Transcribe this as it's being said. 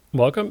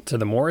Welcome to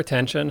the More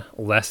Attention,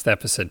 Less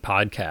Deficit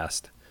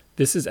podcast.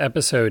 This is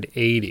episode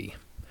 80.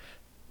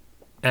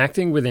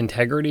 Acting with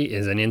integrity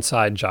is an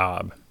inside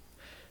job.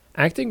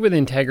 Acting with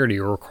integrity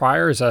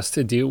requires us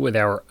to deal with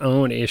our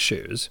own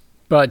issues,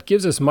 but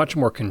gives us much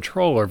more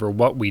control over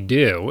what we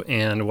do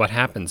and what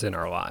happens in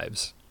our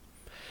lives.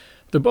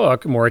 The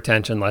book, More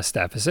Attention, Less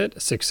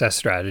Deficit, Success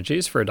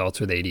Strategies for Adults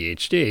with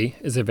ADHD,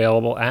 is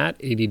available at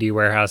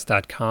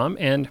addwarehouse.com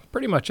and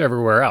pretty much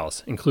everywhere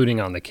else, including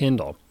on the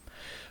Kindle.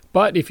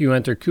 But if you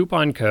enter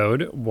coupon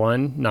code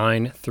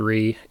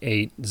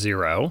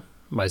 19380,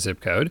 my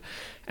zip code,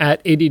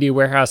 at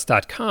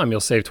addwarehouse.com, you'll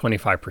save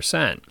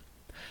 25%.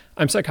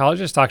 I'm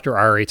psychologist Dr.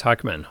 Ari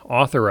Tuckman,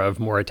 author of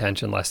More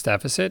Attention, Less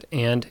Deficit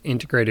and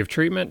Integrative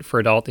Treatment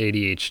for Adult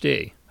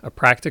ADHD, a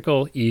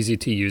practical,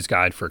 easy-to-use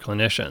guide for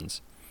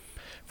clinicians.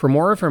 For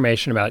more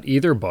information about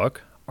either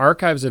book,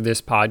 archives of this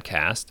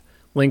podcast,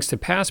 links to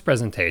past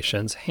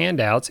presentations,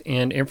 handouts,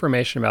 and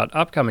information about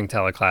upcoming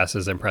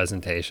teleclasses and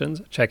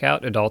presentations, check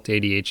out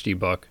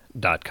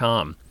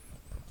adultadhdbook.com.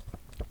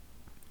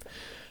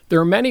 There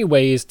are many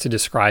ways to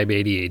describe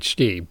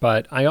ADHD,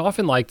 but I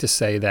often like to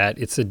say that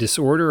it's a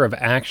disorder of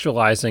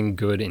actualizing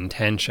good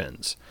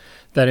intentions,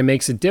 that it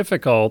makes it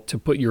difficult to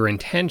put your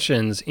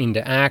intentions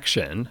into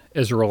action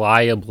as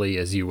reliably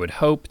as you would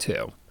hope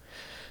to.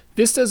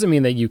 This doesn't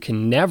mean that you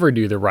can never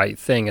do the right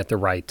thing at the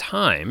right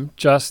time,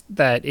 just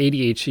that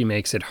ADHD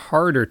makes it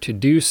harder to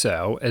do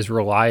so as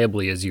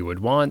reliably as you would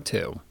want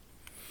to.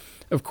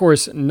 Of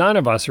course, none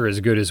of us are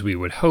as good as we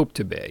would hope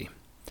to be.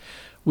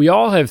 We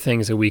all have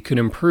things that we could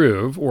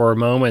improve or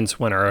moments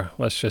when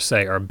let's just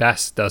say, our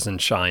best doesn't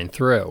shine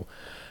through.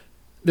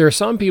 There are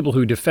some people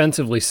who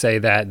defensively say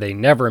that they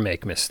never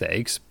make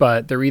mistakes,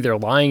 but they're either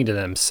lying to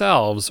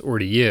themselves or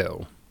to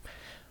you.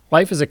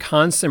 Life is a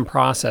constant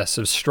process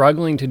of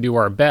struggling to do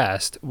our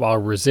best while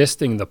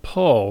resisting the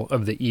pull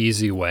of the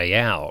easy way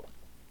out.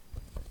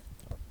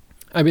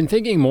 I've been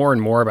thinking more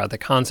and more about the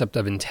concept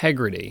of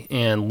integrity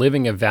and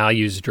living a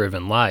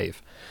values-driven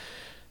life.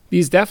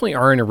 These definitely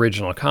aren't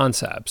original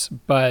concepts,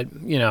 but,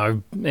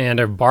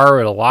 I've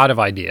borrowed a lot of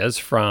ideas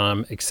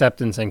from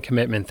acceptance and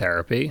commitment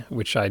therapy,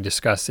 which I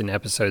discussed in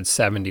episode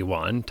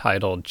 71,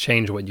 titled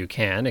Change What You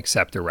Can,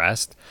 Accept the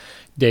Rest,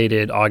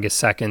 dated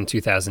August 2nd,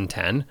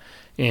 2010.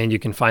 And you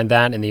can find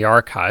that in the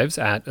archives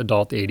at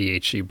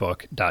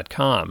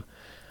adultadhdbook.com.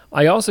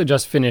 I also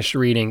just finished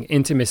reading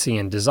Intimacy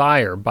and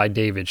Desire by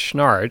David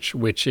Schnarch,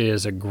 which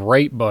is a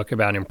great book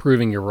about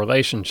improving your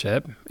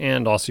relationship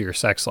and also your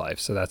sex life,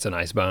 so that's a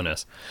nice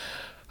bonus.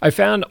 I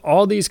found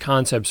all these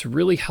concepts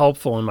really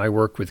helpful in my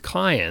work with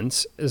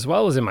clients, as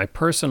well as in my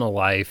personal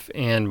life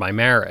and my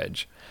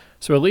marriage.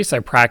 So at least I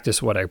practice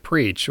what I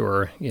preach,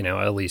 or,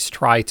 at least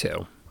try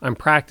to. I'm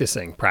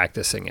practicing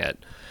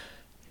it.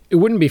 It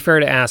wouldn't be fair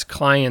to ask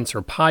clients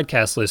or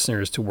podcast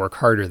listeners to work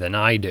harder than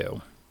I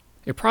do.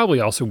 It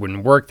probably also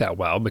wouldn't work that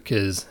well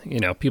because,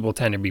 people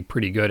tend to be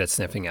pretty good at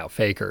sniffing out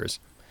fakers.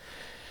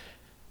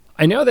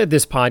 I know that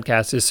this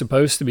podcast is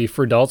supposed to be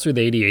for adults with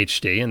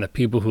ADHD and the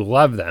people who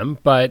love them,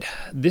 but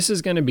this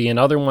is going to be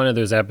another one of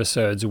those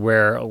episodes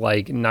where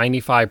like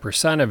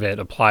 95% of it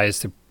applies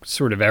to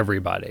sort of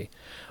everybody.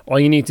 All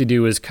you need to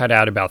do is cut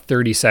out about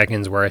 30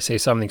 seconds where I say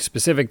something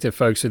specific to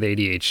folks with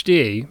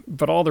ADHD,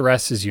 but all the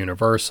rest is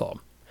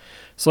universal.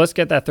 So let's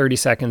get that 30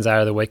 seconds out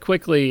of the way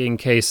quickly in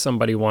case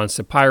somebody wants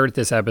to pirate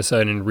this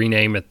episode and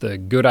rename it the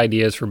Good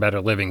Ideas for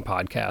Better Living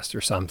podcast or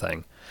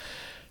something.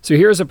 So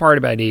here's a part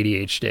about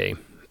ADHD.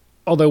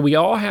 Although we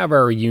all have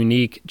our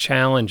unique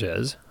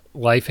challenges,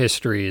 life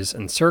histories,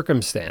 and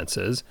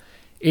circumstances,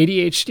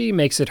 ADHD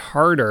makes it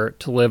harder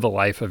to live a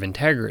life of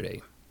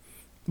integrity.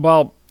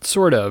 Well,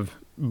 sort of,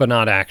 but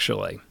not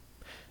actually.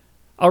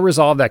 I'll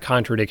resolve that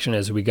contradiction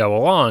as we go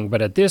along,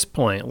 but at this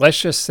point, let's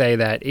just say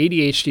that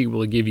ADHD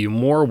will give you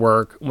more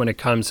work when it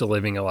comes to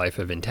living a life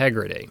of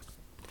integrity.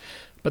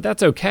 But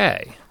that's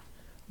okay.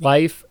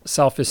 Life,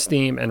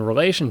 self-esteem, and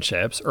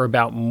relationships are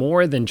about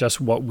more than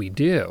just what we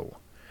do.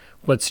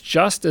 What's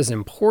just as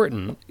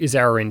important is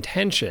our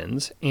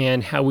intentions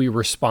and how we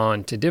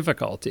respond to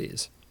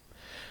difficulties.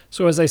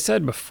 So as I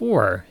said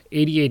before,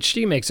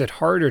 ADHD makes it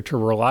harder to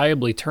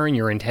reliably turn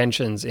your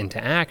intentions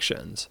into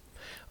actions.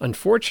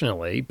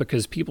 Unfortunately,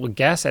 because people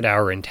guess at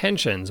our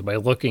intentions by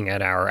looking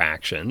at our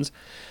actions,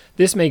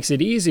 this makes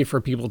it easy for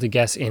people to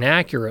guess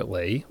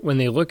inaccurately when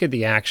they look at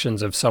the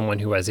actions of someone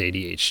who has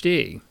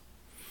ADHD.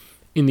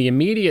 In the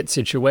immediate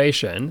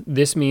situation,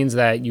 this means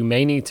that you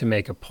may need to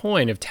make a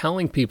point of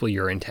telling people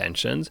your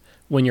intentions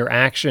when your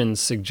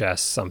actions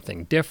suggest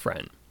something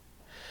different.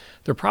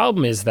 The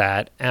problem is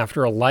that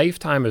after a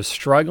lifetime of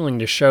struggling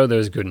to show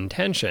those good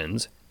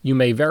intentions, you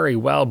may very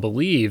well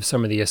believe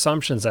some of the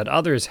assumptions that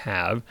others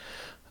have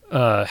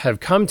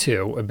come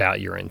to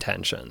about your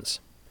intentions.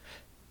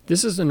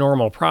 This is a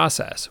normal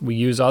process. We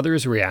use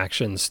others'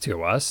 reactions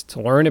to us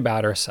to learn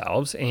about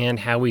ourselves and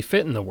how we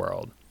fit in the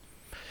world.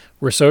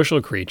 We're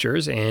social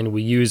creatures, and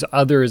we use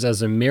others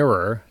as a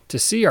mirror to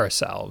see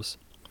ourselves.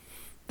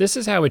 This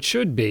is how it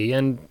should be,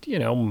 and,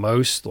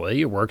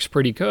 mostly it works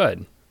pretty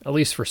good, at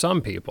least for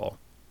some people.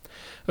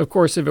 Of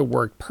course, if it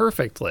worked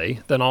perfectly,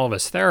 then all of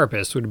us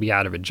therapists would be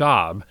out of a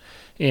job.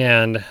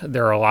 And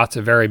there are lots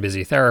of very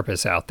busy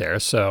therapists out there,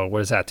 so what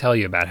does that tell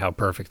you about how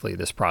perfectly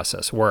this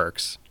process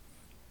works?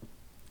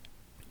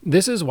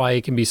 This is why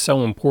it can be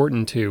so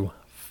important to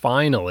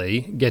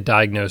finally get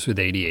diagnosed with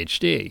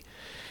ADHD.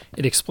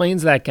 It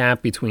explains that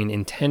gap between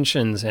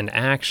intentions and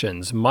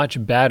actions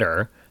much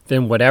better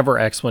than whatever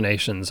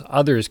explanations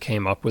others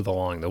came up with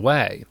along the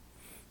way.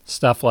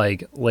 Stuff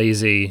like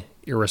lazy,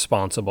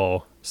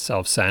 irresponsible,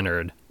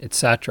 self-centered,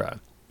 etc.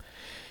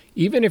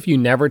 Even if you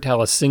never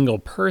tell a single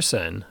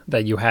person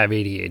that you have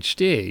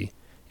ADHD,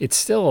 it's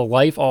still a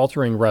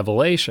life-altering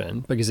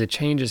revelation because it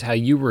changes how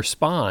you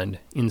respond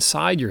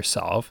inside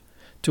yourself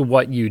to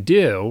what you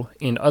do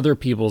and other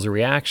people's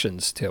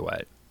reactions to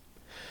it.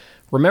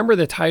 Remember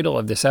the title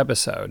of this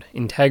episode,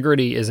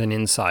 Integrity is an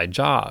Inside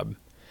Job.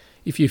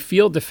 If you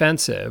feel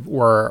defensive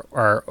or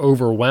are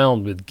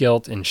overwhelmed with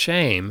guilt and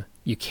shame,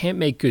 you can't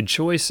make good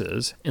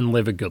choices and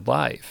live a good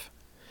life.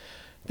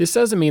 This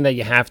doesn't mean that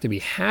you have to be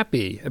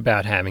happy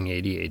about having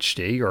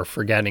ADHD or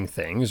forgetting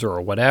things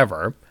or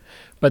whatever,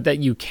 but that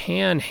you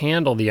can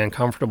handle the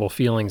uncomfortable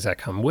feelings that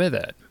come with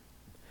it.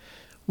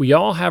 We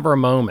all have our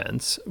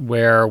moments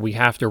where we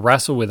have to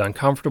wrestle with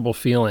uncomfortable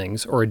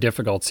feelings or a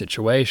difficult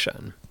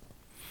situation.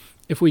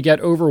 If we get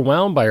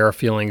overwhelmed by our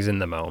feelings in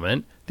the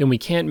moment, then we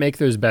can't make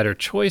those better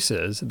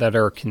choices that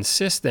are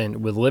consistent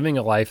with living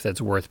a life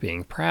that's worth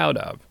being proud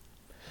of.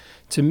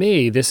 To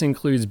me, this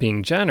includes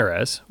being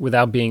generous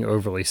without being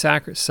overly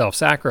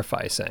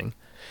self-sacrificing,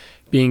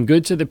 being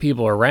good to the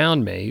people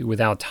around me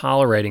without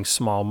tolerating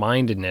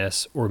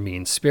small-mindedness or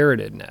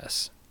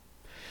mean-spiritedness.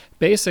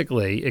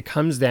 Basically, it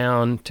comes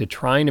down to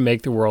trying to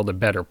make the world a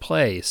better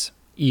place,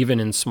 even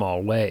in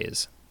small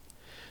ways.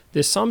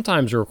 This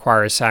sometimes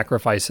requires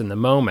sacrifice in the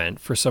moment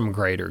for some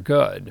greater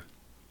good.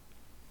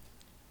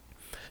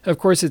 Of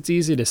course, it's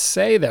easy to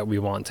say that we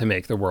want to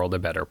make the world a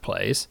better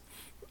place,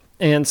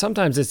 and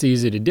sometimes it's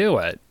easy to do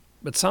it,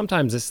 but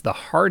sometimes it's the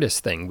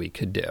hardest thing we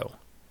could do.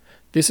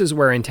 This is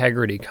where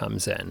integrity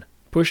comes in,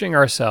 pushing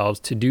ourselves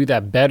to do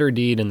that better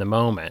deed in the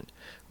moment,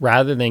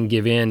 rather than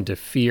give in to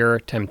fear,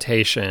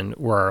 temptation,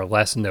 or our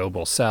less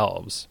noble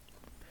selves.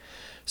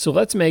 So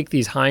let's make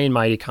these high and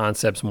mighty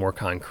concepts more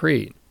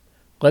concrete.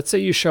 Let's say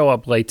you show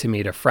up late to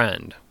meet a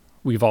friend.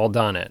 We've all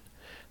done it.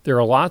 There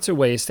are lots of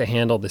ways to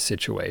handle the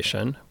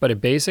situation, but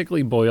it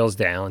basically boils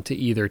down to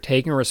either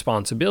taking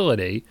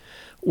responsibility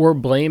or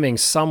blaming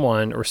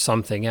someone or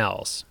something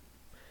else.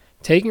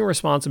 Taking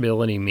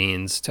responsibility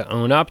means to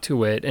own up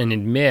to it and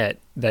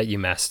admit that you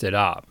messed it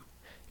up.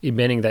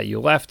 Admitting that you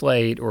left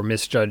late or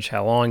misjudged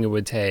how long it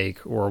would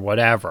take or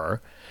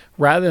whatever,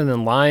 rather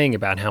than lying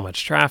about how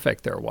much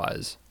traffic there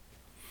was.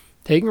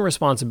 Taking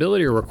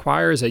responsibility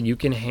requires that you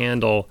can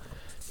handle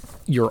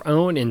your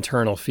own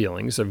internal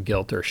feelings of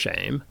guilt or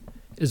shame,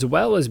 as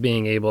well as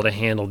being able to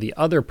handle the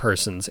other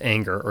person's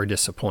anger or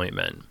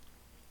disappointment.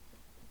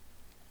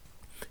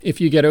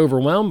 If you get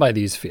overwhelmed by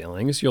these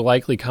feelings, you'll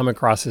likely come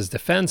across as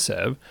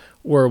defensive,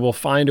 or will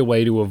find a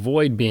way to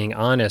avoid being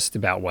honest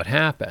about what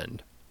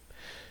happened.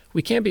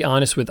 We can't be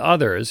honest with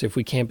others if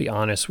we can't be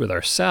honest with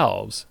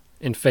ourselves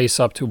and face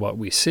up to what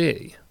we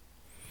see.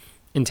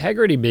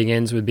 Integrity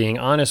begins with being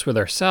honest with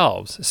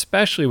ourselves,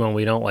 especially when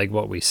we don't like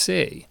what we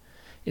see.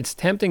 It's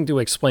tempting to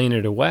explain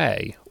it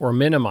away, or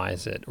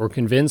minimize it, or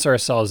convince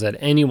ourselves that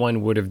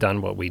anyone would have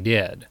done what we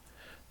did.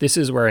 This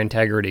is where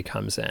integrity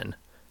comes in,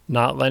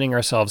 not letting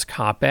ourselves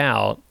cop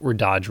out or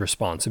dodge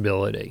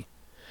responsibility.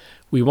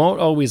 We won't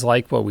always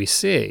like what we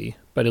see,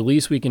 but at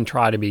least we can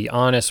try to be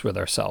honest with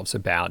ourselves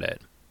about it.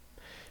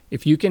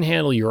 If you can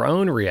handle your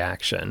own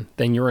reaction,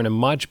 then you're in a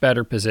much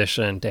better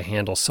position to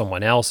handle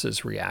someone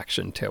else's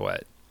reaction to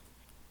it.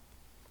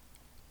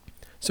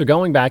 So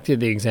going back to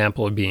the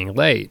example of being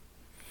late,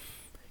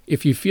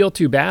 if you feel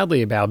too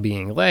badly about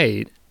being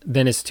late,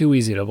 then it's too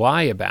easy to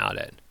lie about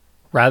it.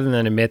 Rather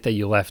than admit that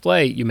you left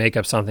late, you make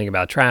up something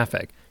about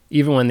traffic,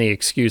 even when the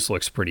excuse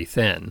looks pretty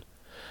thin.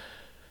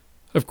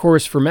 Of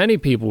course, for many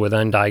people with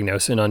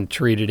undiagnosed and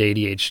untreated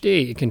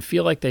ADHD, it can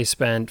feel like they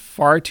spent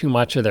far too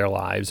much of their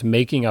lives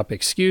making up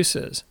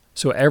excuses,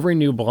 so every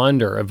new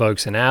blunder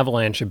evokes an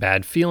avalanche of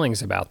bad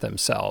feelings about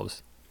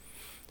themselves.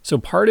 So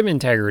part of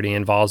integrity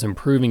involves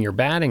improving your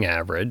batting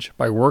average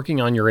by working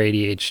on your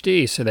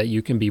ADHD so that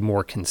you can be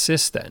more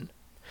consistent.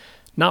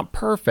 Not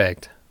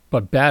perfect,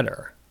 but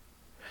better.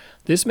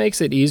 This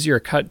makes it easier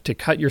to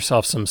cut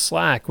yourself some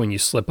slack when you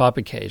slip up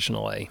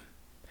occasionally.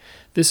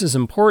 This is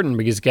important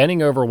because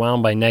getting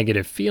overwhelmed by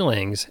negative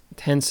feelings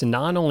tends to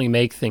not only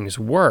make things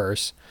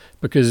worse,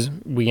 because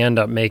we end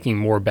up making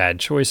more bad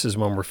choices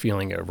when we're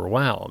feeling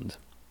overwhelmed.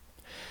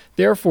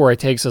 Therefore, it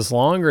takes us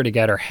longer to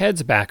get our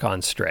heads back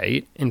on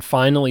straight and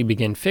finally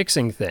begin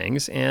fixing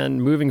things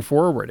and moving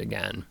forward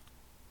again.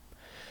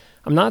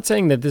 I'm not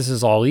saying that this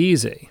is all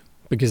easy,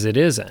 because it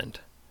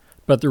isn't.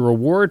 But the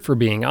reward for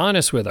being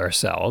honest with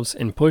ourselves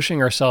and pushing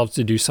ourselves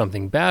to do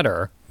something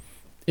better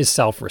is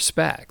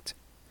self-respect.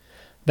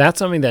 That's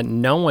something that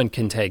no one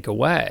can take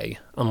away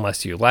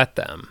unless you let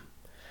them.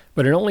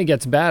 But it only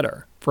gets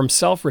better. From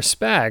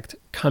self-respect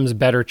comes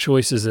better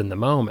choices in the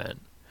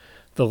moment.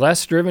 The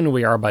less driven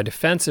we are by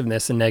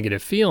defensiveness and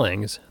negative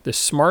feelings, the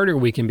smarter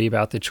we can be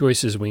about the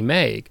choices we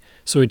make,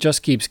 so it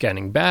just keeps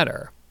getting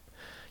better.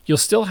 You'll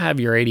still have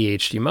your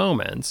ADHD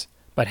moments,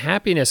 but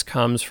happiness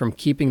comes from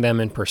keeping them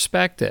in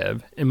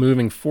perspective and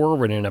moving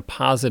forward in a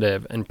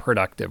positive and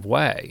productive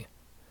way.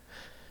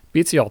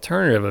 Beats the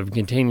alternative of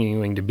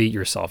continuing to beat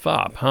yourself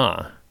up,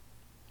 huh?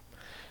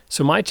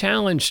 So my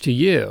challenge to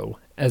you,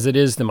 as it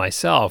is to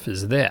myself,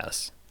 is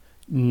this: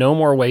 no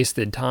more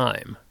wasted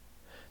time.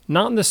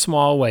 Not in the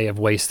small way of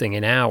wasting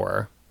an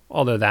hour,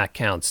 although that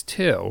counts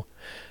too,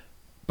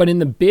 but in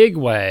the big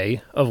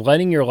way of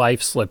letting your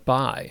life slip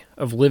by,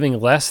 of living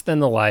less than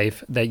the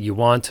life that you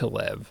want to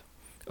live,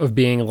 of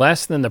being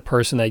less than the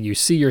person that you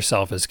see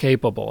yourself as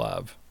capable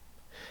of.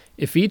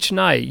 If each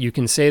night you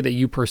can say that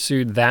you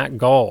pursued that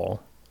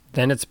goal,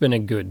 then it's been a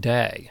good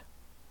day.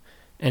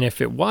 And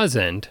if it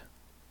wasn't,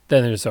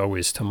 then there's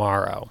always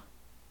tomorrow.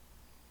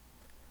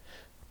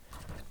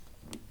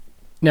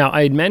 Now,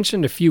 I had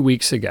mentioned a few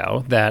weeks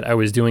ago that I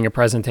was doing a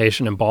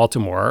presentation in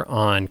Baltimore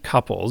on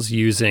couples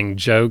using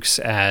jokes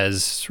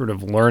as sort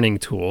of learning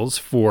tools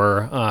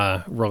for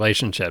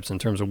relationships in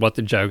terms of what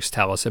the jokes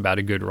tell us about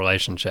a good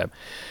relationship.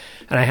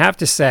 And I have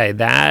to say,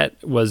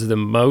 that was the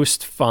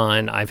most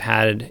fun I've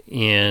had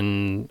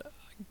in,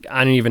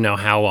 I don't even know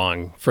how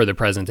long, for the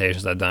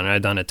presentations I've done.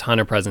 I've done a ton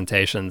of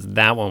presentations.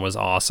 That one was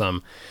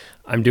awesome.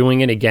 I'm doing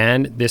it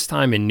again, this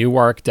time in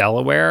Newark,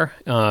 Delaware,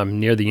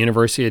 near the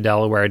University of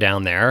Delaware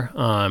down there,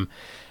 on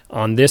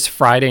this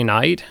Friday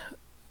night,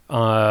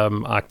 October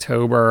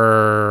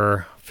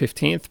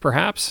 15th,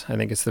 perhaps. I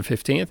think it's the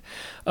 15th.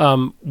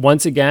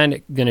 Once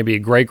again, going to be a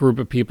great group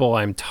of people.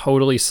 I'm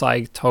totally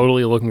psyched,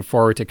 totally looking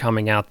forward to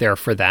coming out there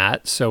for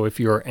that. So if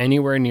you're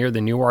anywhere near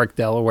the Newark,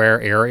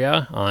 Delaware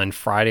area on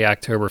Friday,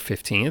 October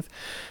 15th,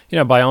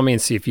 by all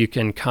means, see if you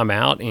can come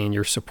out and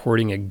you're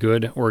supporting a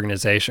good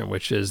organization,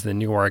 which is the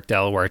Newark,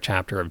 Delaware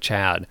chapter of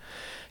CHADD.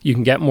 You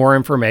can get more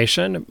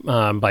information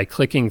by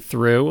clicking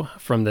through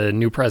from the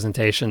new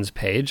presentations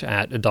page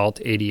at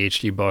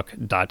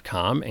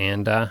adultadhdbook.com,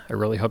 and I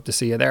really hope to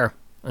see you there.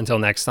 Until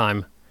next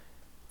time,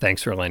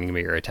 thanks for lending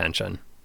me your attention.